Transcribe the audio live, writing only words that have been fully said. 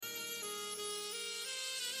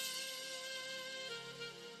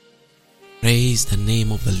Praise the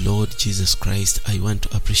name of the Lord Jesus Christ. I want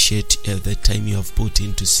to appreciate the time you have put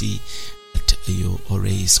in to see that you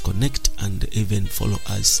always connect and even follow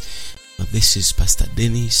us. This is Pastor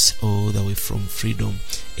Dennis, all the way from Freedom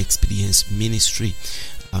Experience Ministry,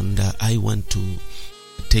 and I want to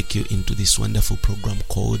take you into this wonderful program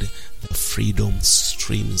called the Freedom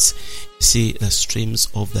Streams. See, the streams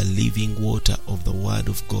of the living water of the Word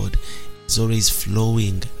of God is always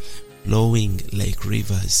flowing like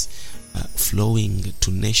rivers, flowing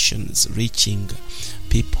to nations, reaching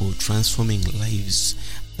people, transforming lives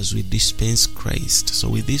as we dispense Christ. So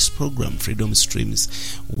with this program, Freedom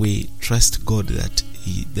Streams, we trust God that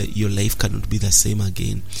your life cannot be the same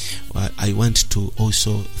again. I want to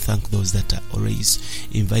also thank those that are always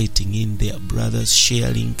inviting in their brothers,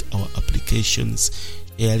 sharing our applications,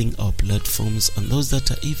 sharing our platforms, and those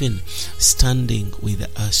that are even standing with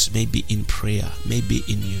us, maybe in prayer, maybe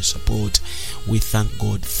in your support. We thank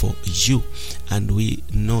God for you, and we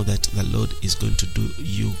know that the Lord is going to do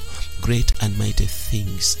you great and mighty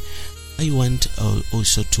things. I want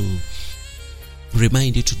also to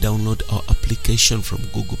remind you to download our application from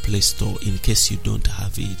Google Play Store in case you don't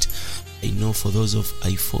have it. I know for those of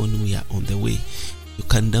iPhone, we are on the way. You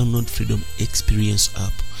can download Freedom Experience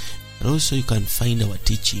app. And also you can find our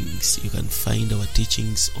teachings. You can find our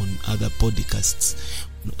teachings on other podcasts,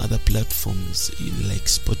 on other platforms like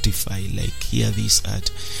Spotify, like Hear This at,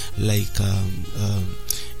 like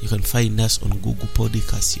you can find us on Google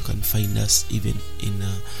Podcasts. You can find us even in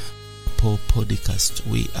Apple Podcast.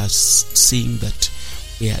 We are seeing that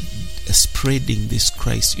we are spreading this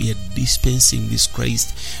Christ. We are dispensing this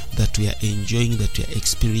Christ that we are enjoying, that we are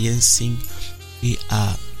experiencing. We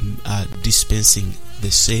are dispensing the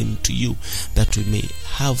same to you, that we may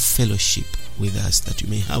have fellowship with us, that we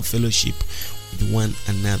may have fellowship with one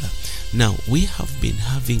another. Now, we have been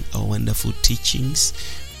having a wonderful teachings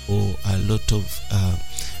for a lot of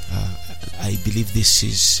I believe this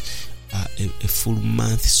is a full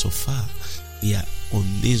month so far. We are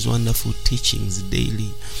on these wonderful teachings daily,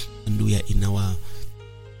 and we are in our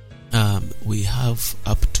we have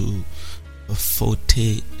up to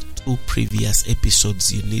 42 previous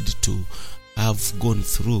episodes you need to have gone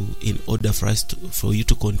through in order for you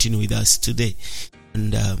to continue with us today.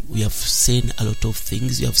 And we have seen a lot of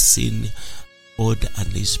things. You have seen God and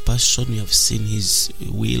His person. You have seen His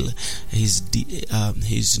will,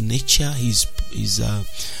 His nature, His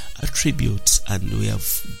attributes, and we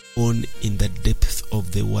have gone in the depth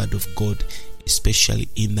of the Word of God, especially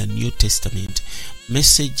in the New Testament.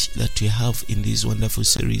 Message that we have in this wonderful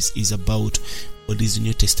series is about God's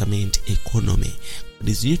New Testament economy.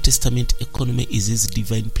 God's New Testament economy is His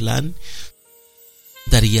divine plan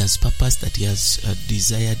that He has purposed, that He has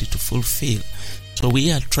desired to fulfill. So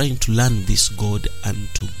we are trying to learn this God and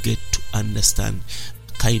to get to understand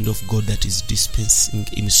the kind of God that is dispensing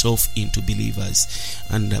Himself into believers.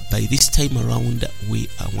 And by this time around, we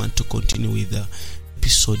want to continue with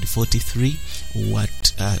episode 43,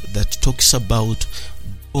 that talks about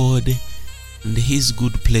God and His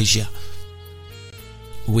good pleasure.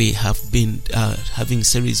 We have been having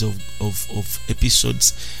series of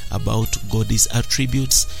episodes about God's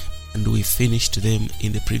attributes, and we finished them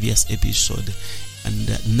in the previous episode.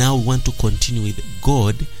 And now we want to continue with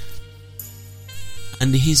God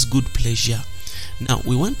and His good pleasure. Now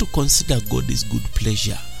we want to consider God's good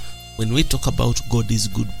pleasure. When we talk about God's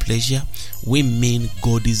good pleasure, we mean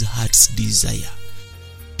God's heart's desire.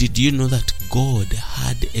 Did you know that God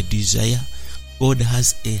had a desire? God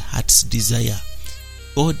has a heart's desire.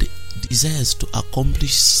 God desires to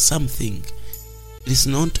accomplish something. It is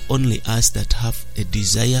not only us that have a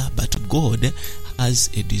desire, but God has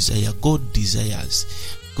a desire. God desires.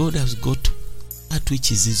 God has got that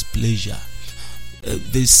which is His pleasure.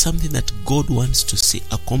 There is something that God wants to see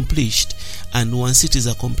accomplished, and once it is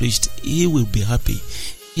accomplished, He will be happy.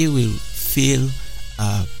 He will feel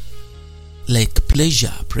like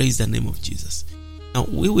pleasure. Praise the name of Jesus. Now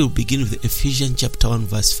we will begin with Ephesians chapter 1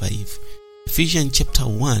 verse 5. Ephesians chapter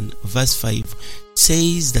 1 verse 5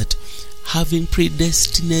 says that having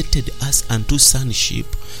predestinated us unto sonship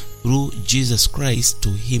through Jesus Christ to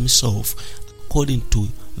Himself, according to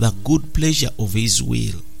the good pleasure of His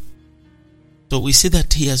will. So we see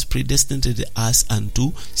that He has predestinated us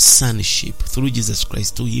unto sonship through Jesus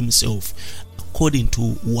Christ to Himself, according to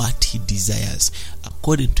what He desires,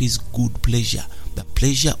 according to His good pleasure, the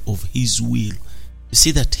pleasure of His will. You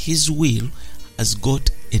see that His will has got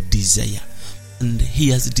a desire, and He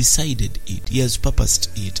has decided it. He has purposed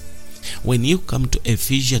it. When you come to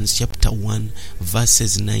Ephesians chapter 1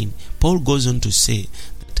 verses 9, Paul goes on to say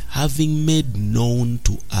that having made known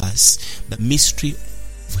to us the mystery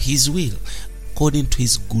of His will, according to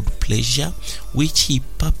his good pleasure, which he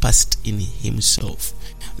purposed in himself.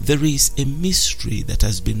 There is a mystery that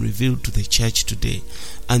has been revealed to the church today,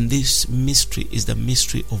 and this mystery is the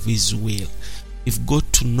mystery of his will. We've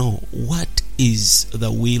got to know what is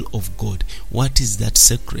the will of God. What is that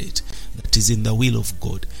secret that is in the will of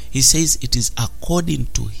God? He says it is according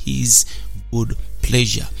to his good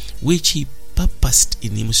pleasure, which he purposed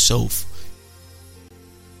in himself.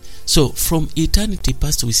 So from eternity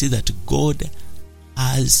past, we see that God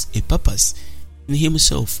has a purpose in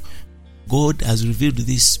himself. God has revealed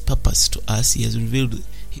this purpose to us. He has revealed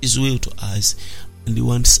his will to us, and he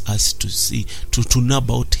wants us to see, to know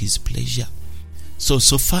about his pleasure. So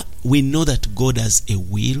far we know that God has a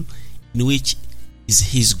will in which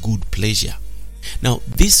is his good pleasure. Now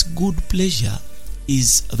this good pleasure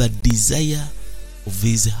is the desire of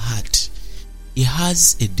his heart. He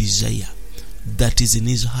has a desire that is in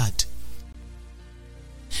his heart.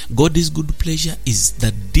 God's good pleasure is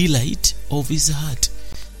the delight of his heart.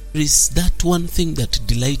 There is that one thing that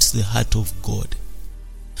delights the heart of God,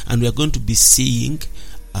 and we are going to be seeing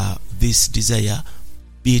this desire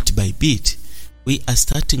bit by bit. We are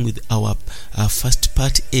starting with our first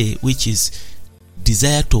part A, which is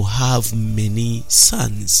desire to have many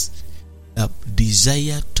sons.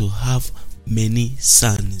 Desire to have many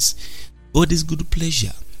sons. God's good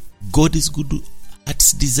pleasure, God's good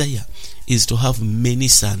heart's desire is to have many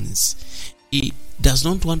sons. He does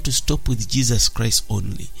not want to stop with Jesus Christ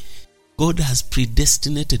only. God has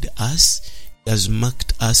predestinated us. He has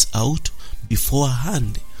marked us out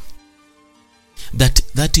beforehand.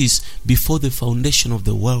 That is before the foundation of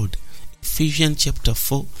the world. Ephesians chapter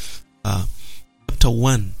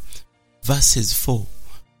 1 verses 4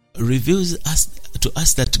 reveals to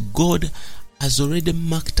us that God has already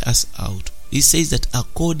marked us out. He says that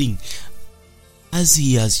according as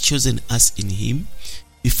he has chosen us in him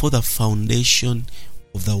before the foundation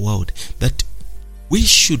of the world, that we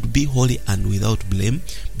should be holy and without blame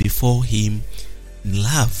before him in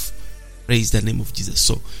love. Praise the name of Jesus.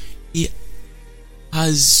 So he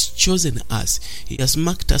has chosen us. He has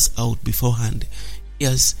marked us out beforehand. He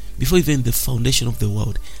has, before even the foundation of the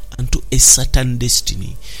world, unto a certain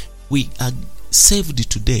destiny. We are saved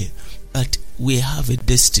today, but we have a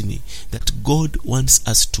destiny that God wants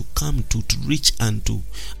us to come to reach unto.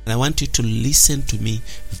 And I want you to listen to me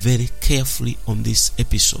very carefully on this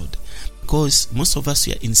episode, because most of us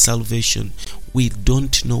are in salvation. We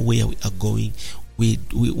don't know where we are going.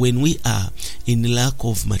 When we are in lack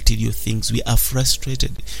of material things, we are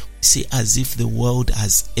frustrated. We see as if the world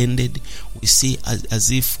has ended. We see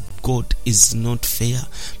as if God is not fair.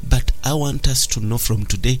 But I want us to know from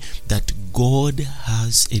today that God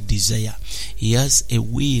has a desire. He has a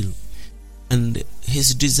will. And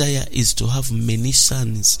his desire is to have many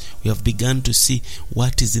sons. We have begun to see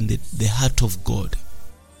what is in the heart of God.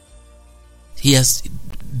 He has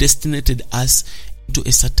destinated us into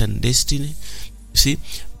a certain destiny. You see,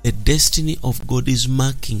 the destiny of God is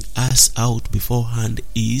marking us out beforehand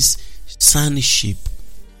is sonship.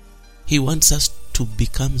 He wants us to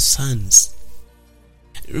become sons.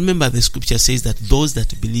 Remember, the scripture says that those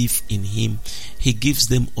that believe in him, he gives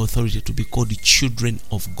them authority to be called the children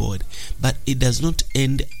of God. But it does not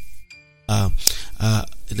end at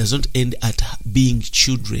being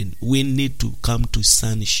children. We need to come to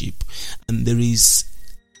sonship, and there is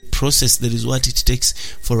process. That is what it takes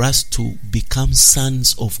for us to become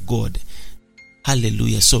sons of God.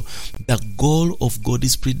 Hallelujah. So the goal of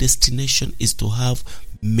God's predestination is to have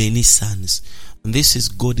many sons. And this is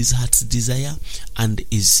God's heart's desire, and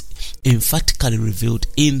is emphatically revealed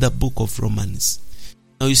in the book of Romans.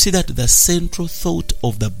 Now you see that the central thought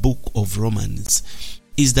of the book of Romans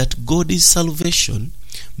is that God's salvation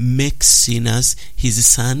makes sinners his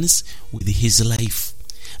sons with his life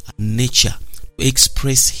and nature, to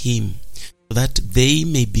express him, so that they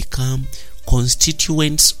may become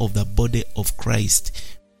constituents of the body of Christ,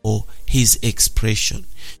 or his expression.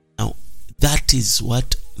 Now that is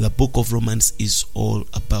what the book of Romans is all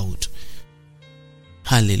about.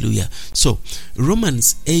 Hallelujah. So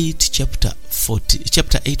Romans 8 chapter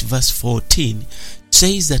 8 verse 14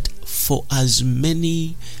 says that for as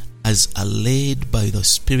many as are led by the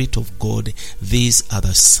Spirit of God, these are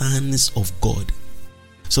the sons of God.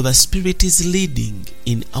 So the Spirit is leading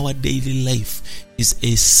in our daily life is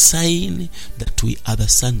a sign that we are the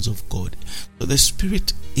sons of God. So the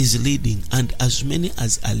Spirit is leading, and as many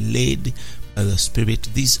as are led by the Spirit,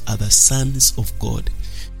 these are the sons of God.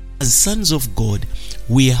 As sons of God,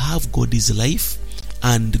 we have God's life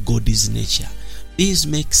and God's nature. This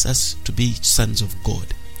makes us to be sons of God.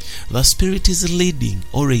 The Spirit is leading,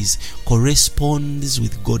 always corresponds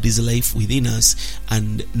with God's life within us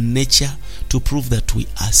and nature to prove that we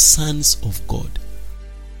are sons of God.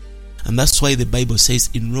 And that's why the Bible says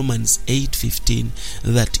in Romans 8:15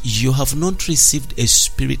 that you have not received a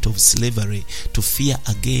spirit of slavery to fear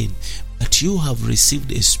again, but you have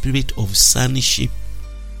received a spirit of sonship.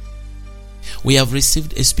 We have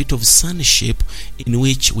received a spirit of sonship in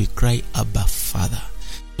which we cry, Abba, Father.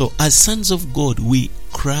 So as sons of God, we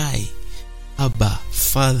cry, Abba,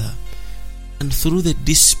 Father. And through the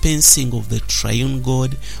dispensing of the triune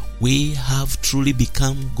God, we have truly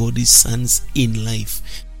become God's sons in life,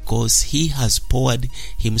 because He has poured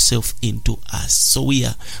Himself into us. So we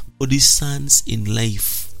are God's sons in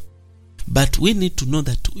life. But we need to know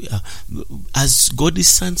that as God's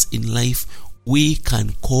sons in life, we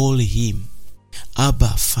can call Him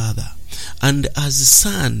Abba, Father. And as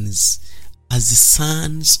sons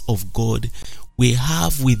of God, we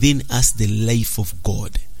have within us the life of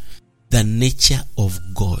God, the nature of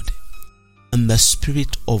God, and the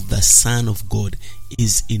Spirit of the Son of God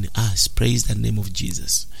is in us. Praise the name of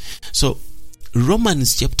Jesus. So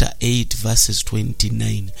Romans chapter 8 verses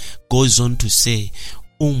 29 goes on to say,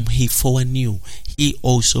 whom He foreknew, He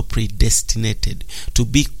also predestinated to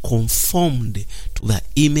be conformed to the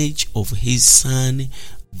image of His Son,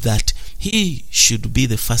 that He should be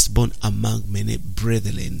the firstborn among many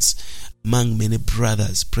brethren, among many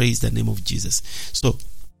brothers. Praise the name of Jesus. So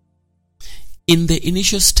in the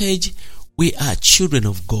initial stage, we are children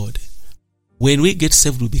of God. When we get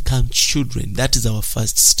saved, we become children. That is our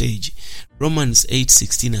first stage. Romans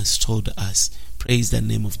 8:16 has told us. Praise the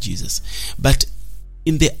name of Jesus. But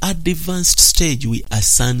in the advanced stage, we are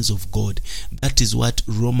sons of God. That is what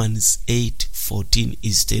Romans 8:14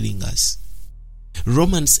 is telling us.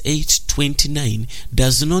 Romans 8:29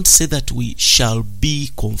 does not say that we shall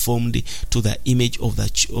be conformed to the image of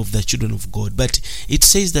the children of God, but it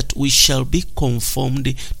says that we shall be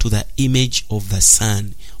conformed to the image of the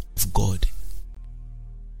Son of God.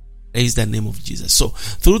 Praise the name of Jesus. So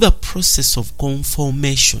through the process of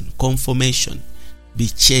conformation, be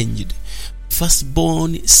changed.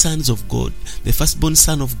 Firstborn sons of God, the firstborn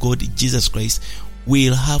Son of God, Jesus Christ,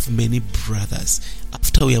 will have many brothers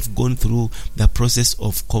after we have gone through the process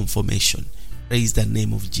of conformation. Praise the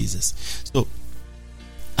name of Jesus. So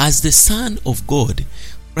as the Son of God,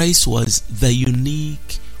 Christ was the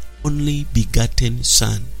unique, only begotten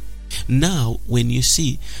Son. Now when you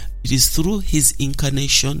see, it is through His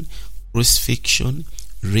incarnation, crucifixion,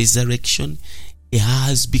 resurrection, He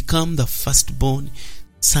has become the firstborn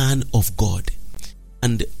Son of God,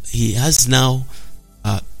 and He has now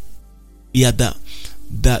we are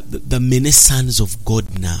the many sons of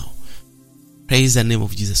God now. Praise the name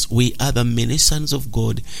of Jesus. We are the many sons of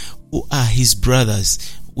God who are His brothers.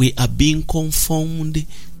 We are being conformed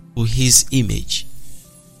to His image.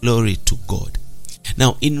 Glory to God.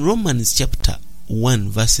 Now in Romans chapter 1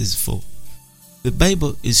 verses 4, the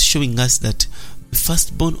Bible is showing us that the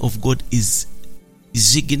firstborn of God is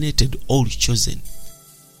designated or chosen.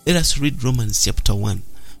 Let us read Romans chapter 1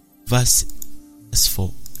 verse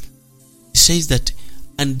 4. It says that,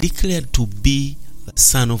 and declared to be the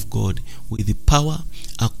Son of God with the power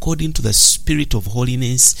according to the Spirit of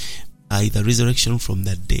holiness by the resurrection from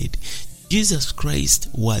the dead. Jesus Christ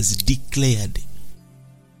was declared,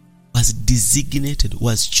 was designated,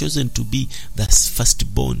 was chosen to be the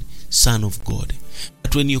firstborn Son of God.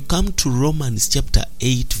 But when you come to Romans chapter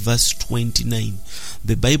 8 verse 29,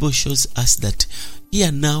 the Bible shows us that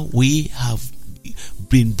here now we have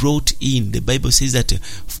been brought in. The Bible says that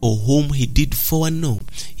for whom He did foreknow,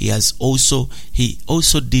 He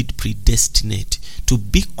also did predestinate to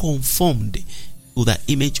be conformed to the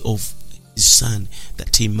image of His Son,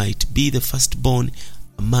 that He might be the firstborn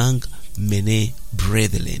among many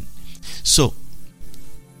brethren. So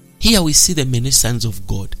here we see the many sons of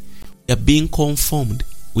God. We are being conformed,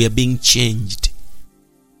 we are being changed.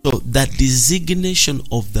 So that designation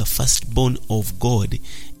of the firstborn of God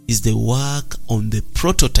is the work on the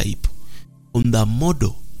prototype, on the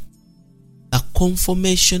model. The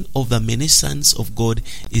conformation of the many sons of God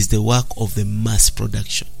is the work of the mass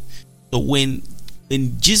production. So when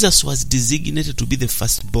Jesus was designated to be the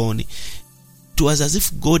firstborn, it was as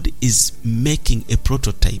if God is making a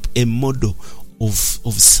prototype, a model of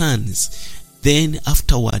sons. Then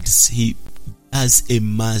afterwards He does a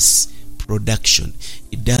mass production.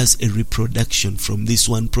 He does a reproduction from this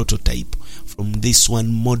one prototype, from this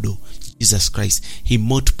one model, Jesus Christ. He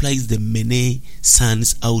multiplies the many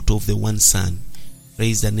sons out of the one Son.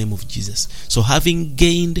 Praise the name of Jesus. So having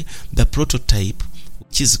gained the prototype,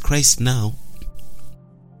 which is Christ now,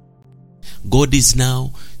 God is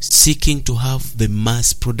now seeking to have the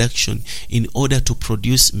mass production in order to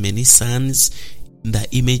produce many sons in the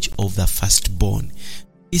image of the firstborn.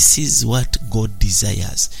 This is what God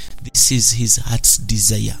desires. This is his heart's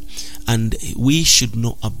desire. And we should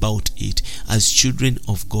know about it as children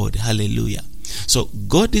of God. Hallelujah. So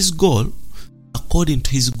God's goal, according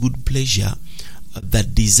to his good pleasure, the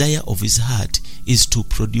desire of his heart is to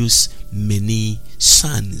produce many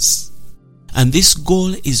sons. And this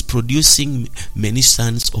goal is producing many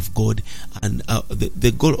sons of God. And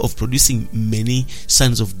the goal of producing many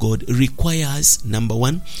sons of God requires, number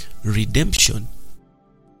one, redemption.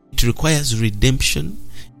 It requires redemption.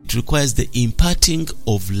 It requires the imparting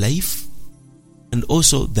of life and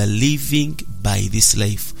also the living by this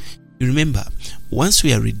life. You remember, once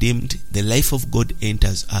we are redeemed, the life of God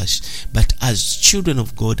enters us. But as children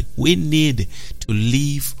of God, we need to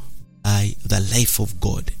live by the life of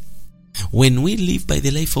God. When we live by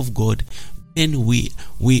the life of God, then we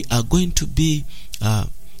are going to be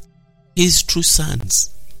his true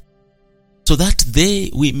sons, so that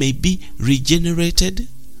we may be regenerated,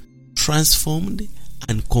 transformed,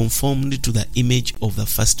 and conformed to the image of the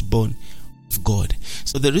firstborn of God.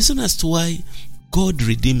 So the reason as to why God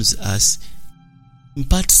redeems us,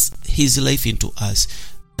 imparts his life into us,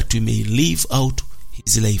 that we may live out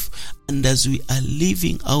his life. And as we are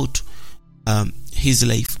living out his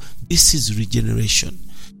life, this is regeneration.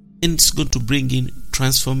 And it's going to bring in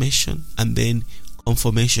transformation and then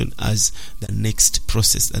conformation as the next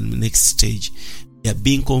process and the next stage. We are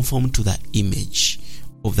being conformed to the image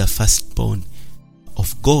of the firstborn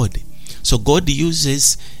of God. So God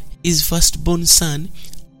uses his firstborn son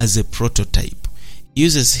as a prototype. He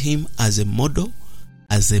uses him as a model,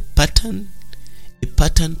 as a pattern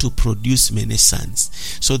to produce many sons.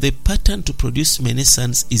 So the pattern to produce many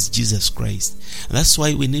sons is Jesus Christ. And that's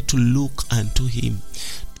why we need to look unto him,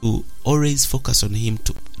 to always focus on him,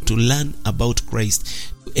 to learn about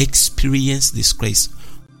Christ, to experience this Christ,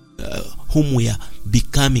 whom we are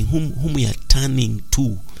becoming, whom we are turning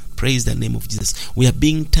to. Praise the name of Jesus. We are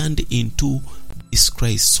being turned into this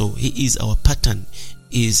Christ. So he is our pattern,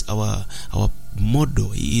 he is our model,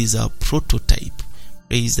 he is our prototype.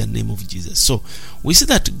 Praise the name of Jesus. So we see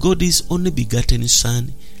that God's only begotten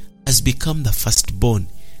son has become the firstborn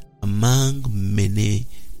among many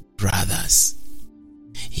brothers.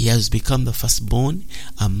 He has become the firstborn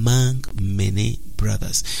among many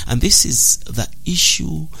brothers. And this is the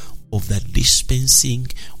issue of the dispensing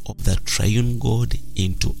of the triune God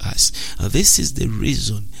into us. This is the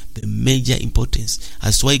reason, the major importance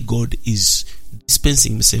as to why God is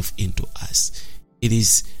dispensing himself into us. It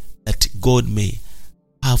is that God may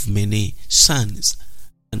have many sons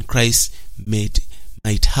and Christ might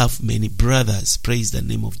have many brothers. Praise the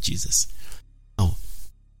name of Jesus. Now,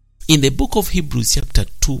 in the book of Hebrews chapter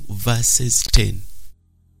 2 verses 10,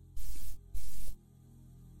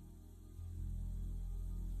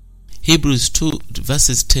 Hebrews 2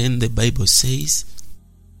 verses 10, the Bible says,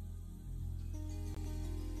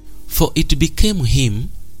 "For it became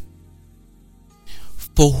him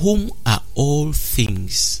for whom are all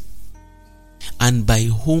things, and by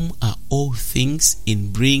whom are all things,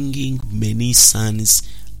 in bringing many sons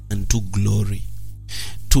unto glory,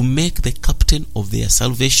 to make the captain of their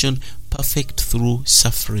salvation perfect through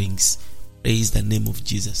sufferings." Praise the name of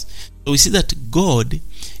Jesus. So we see that God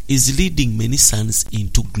is leading many sons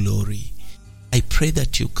into glory. I pray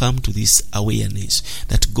that you come to this awareness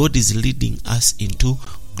that God is leading us into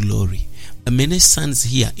glory. The many sons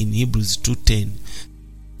here in Hebrews 2:10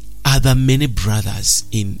 are the many brothers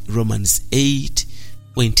in Romans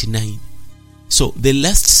 8:29. So the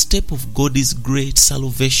last step of God's great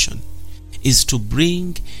salvation is to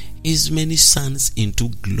bring his many sons into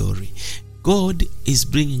glory. God is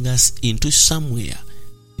bringing us into somewhere,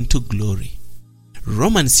 into glory.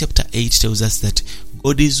 Romans chapter 8 tells us that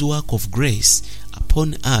God's work of grace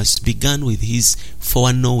upon us began with his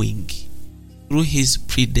foreknowing, through his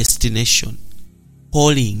predestination,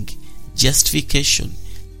 calling, justification,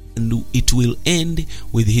 and it will end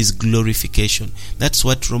with his glorification. That's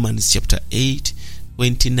what Romans chapter 8,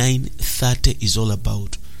 29, 30 is all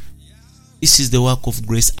about. This is the work of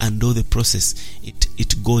grace and all the process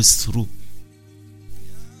it goes through.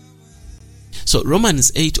 So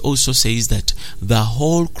Romans 8 also says that the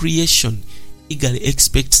whole creation eagerly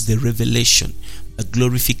expects the revelation, the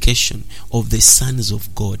glorification of the sons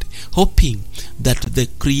of God, hoping that the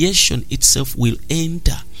creation itself will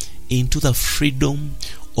enter into the freedom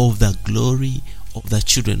of the glory of the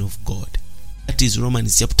children of God. That is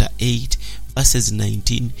Romans chapter 8 verses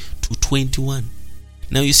 19 to 21.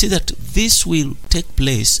 Now you see that this will take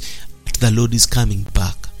place at the Lord is coming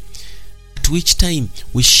back. at which time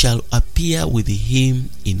we shall appear with him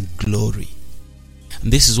in glory.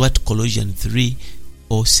 And this is what Colossians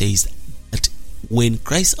 3:4 says, that when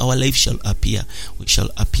Christ our life shall appear, we shall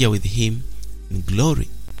appear with him in glory.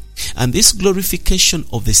 And this glorification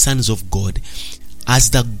of the sons of God, as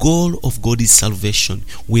the goal of God is salvation,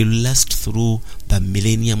 will last through the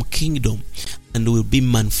millennium kingdom and will be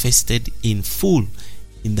manifested in full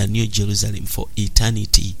in the New Jerusalem for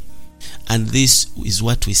eternity. And this is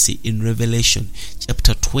what we see in Revelation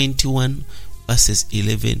chapter 21 verses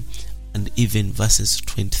 11 and even verses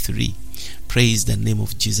 23. Praise the name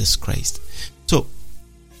of Jesus Christ. So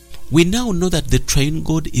we now know that the triune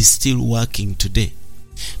God is still working today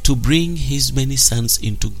to bring his many sons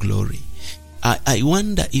into glory. I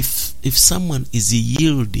wonder if someone is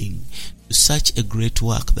yielding to such a great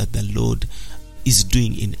work that the Lord is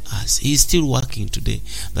doing in us. He is still working today.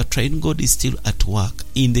 The triune God is still at work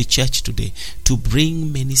in the church today to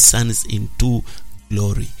bring many sons into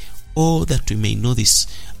glory. Oh, that we may know this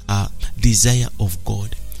desire of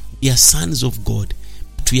God. We are sons of God,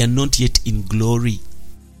 but we are not yet in glory.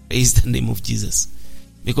 Praise the name of Jesus.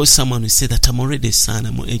 Because someone will say that I'm already a son,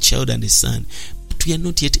 I'm a child and a son, but we are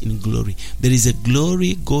not yet in glory. There is a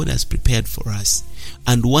glory God has prepared for us,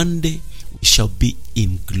 and one day we shall be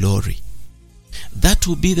in glory. That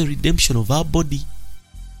will be the redemption of our body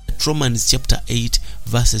that Romans chapter 8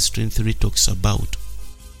 verses 23 talks about.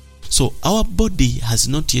 So our body has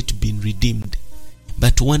not yet been redeemed,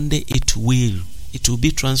 but one day it will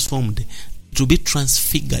be transformed, it will be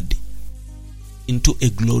transfigured into a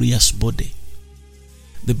glorious body.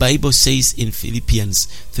 The Bible says in Philippians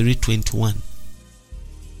 3:21,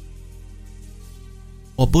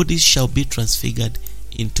 our bodies shall be transfigured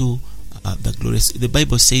into the glorious. The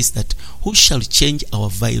Bible says that who shall change our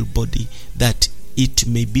vile body, that it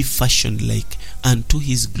may be fashioned like unto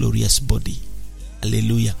his glorious body.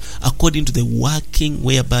 Hallelujah. According to the working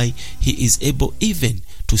whereby he is able even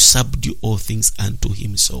to subdue all things unto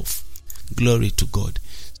himself. Glory to God.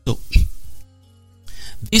 So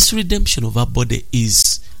this redemption of our body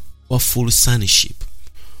is our full sonship.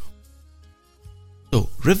 So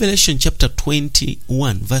Revelation chapter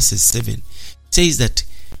 21 verses 7 says that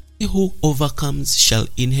he who overcomes shall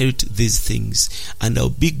inherit these things, and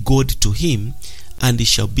I'll be God to him, and he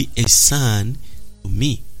shall be a son to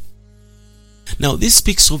me. Now this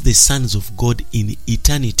speaks of the sons of God in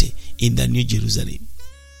eternity in the New Jerusalem.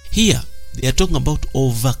 Here they are talking about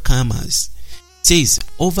overcomers. It says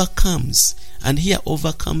overcomes, and here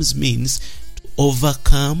overcomes means to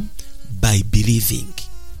overcome by believing.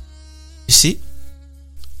 You see,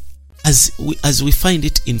 as we find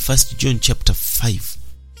it in 1 John chapter 5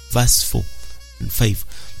 verse 4 and 5,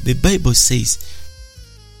 the Bible says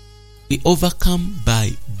we overcome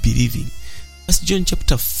by believing. 1 John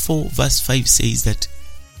chapter 4 verse 5 says that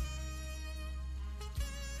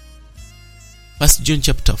 1 John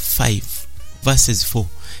chapter 5 verses 4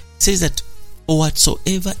 says that for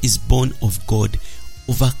whatsoever is born of God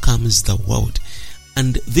overcomes the world.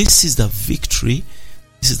 And this is the victory,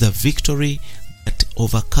 that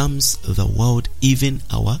overcomes the world, even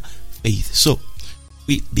our faith. So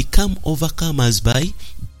we become overcomers by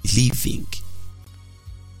believing.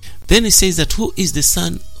 Then it says that who is the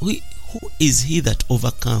son? Who is he that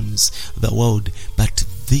overcomes the world? But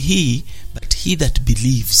he that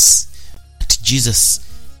believes that Jesus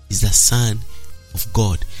is the Son of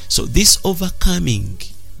God. So this overcoming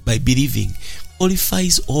by believing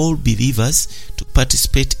qualifies all believers to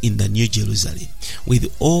participate in the New Jerusalem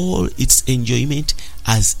with all its enjoyment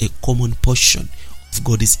as a common portion of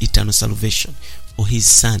God's eternal salvation for his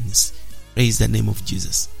sons. Praise the name of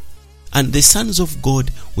Jesus. And the sons of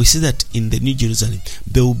God, we see that in the New Jerusalem,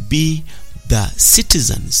 they will be the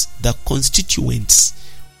citizens, the constituents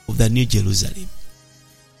of the New Jerusalem.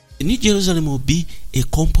 The New Jerusalem will be a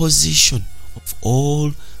composition of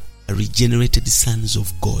all regenerated sons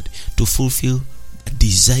of God to fulfill the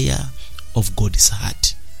desire of God's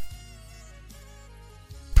heart.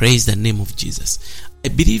 Praise the name of Jesus. I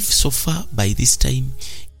believe so far by this time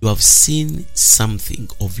you have seen something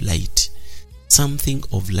of light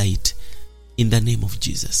in the name of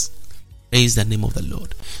Jesus. Praise the name of the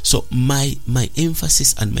Lord. So my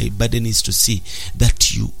emphasis and my burden is to see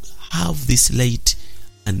that you have this light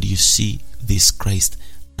and you see this Christ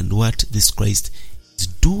and what this Christ is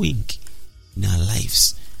doing in our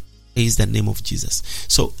lives. Praise the name of Jesus.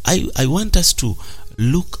 So I want us to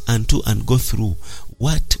look unto and go through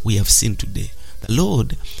what we have seen today. The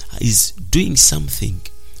Lord is doing something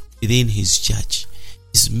within his church.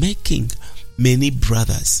 He's making many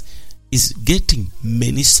brothers. He's getting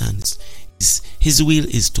many sons. His will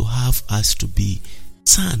is to have us to be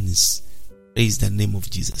sons Praise the name of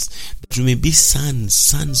Jesus. That we may be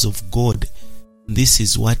sons of God. This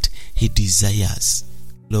is what he desires.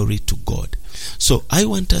 Glory to God. So I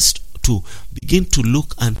want us to begin to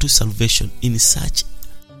look unto salvation in such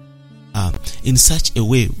a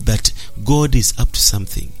way that God is up to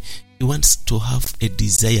something. He wants to have a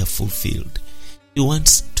desire fulfilled. He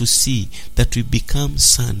wants to see that we become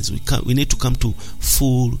sons. We need to come to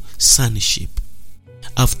full sonship.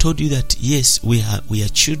 I've told you that yes, we are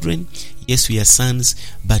children, yes, we are sons,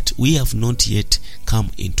 but we have not yet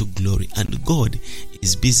come into glory. And God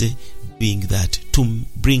is busy doing that to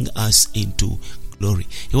bring us into glory.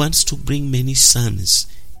 He wants to bring many sons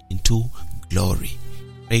into glory.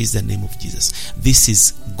 Praise the name of Jesus. This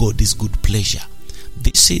is God's good pleasure.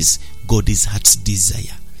 This is God's heart's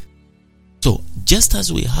desire. So just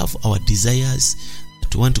as we have our desires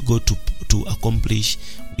that we want to go to accomplish,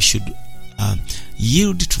 we should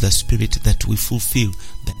yield to the Spirit that we fulfill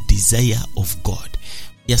the desire of God.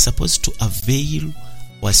 We are supposed to avail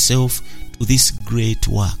ourselves to this great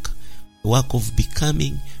work, the work of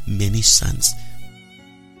becoming many sons.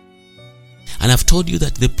 And I've told you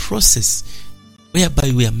that the process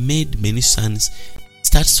whereby we are made many sons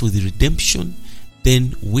starts with redemption.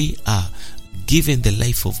 Then we are given the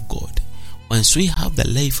life of God. Once we have the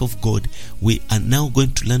life of God, we are now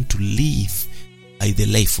going to learn to live by the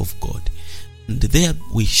life of God. And there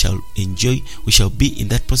we shall be in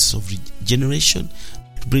that process of regeneration.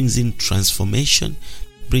 It brings in transformation,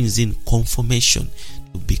 brings in conformation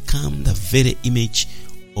to become the very image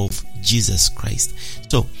of Jesus Christ.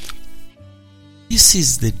 So, this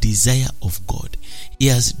is the desire of God. He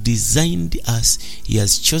has designed us. He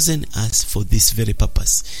has chosen us for this very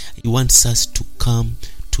purpose. He wants us to come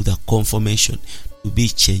to the conformation, to be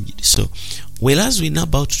changed. So, as we know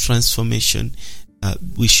about transformation,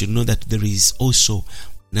 we should know that there is also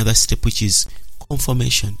another step, which is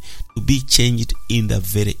conformation, to be changed in the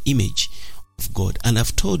very image of God. And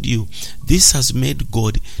I've told you, this has made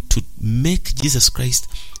God to make Jesus Christ,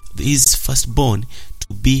 his firstborn,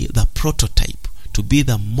 to be the prototype, to be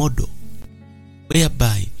the model,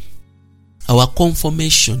 whereby our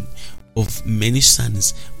conformation of many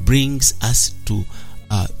sons brings us to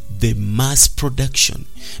the mass production,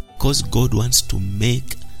 because God wants to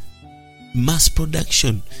make mass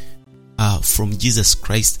production from Jesus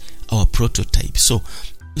Christ, our prototype. So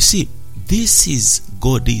you see, this is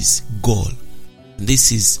God's goal.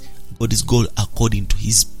 This is God's goal according to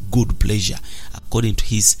his good pleasure, according to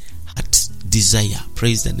his heart's desire.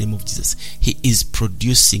 Praise the name of Jesus. He is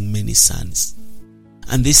producing many sons,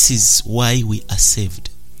 and this is why we are saved.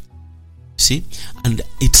 See, and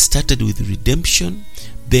it started with redemption,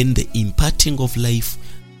 then the imparting of life.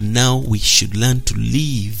 Now we should learn to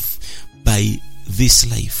live by this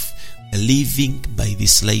life, living by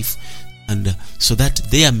this life, and so that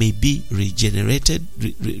there may be regenerated,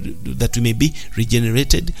 that we may be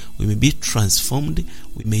regenerated, we may be transformed,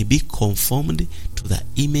 we may be conformed to the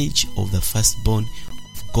image of the firstborn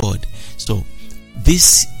of God. So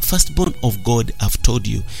this firstborn of God, I've told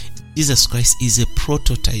you, Jesus Christ is a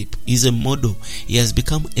prototype, is a model. He has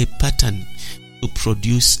become a pattern to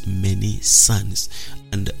produce many sons.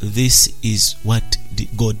 And this is what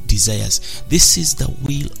God desires. This is the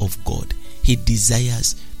will of God. He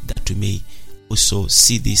desires that we may also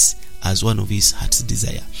see this as one of his heart's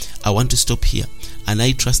desire. I want to stop here, and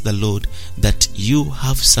I trust the Lord that you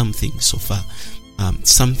have something so far,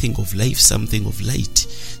 something of life, something of light,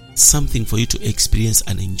 something for you to experience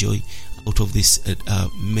and enjoy out of this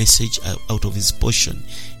message, out of his portion.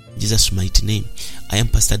 In Jesus' mighty name. I am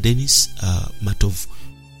Pastor Dennis Matov,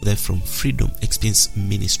 there from Freedom Experience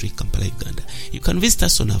Ministry, Kampala, Uganda. You can visit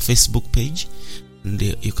us on our Facebook page, and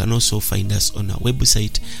you can also find us on our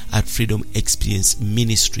website at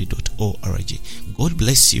freedomexperienceministry.org. God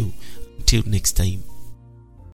bless you. Until next time.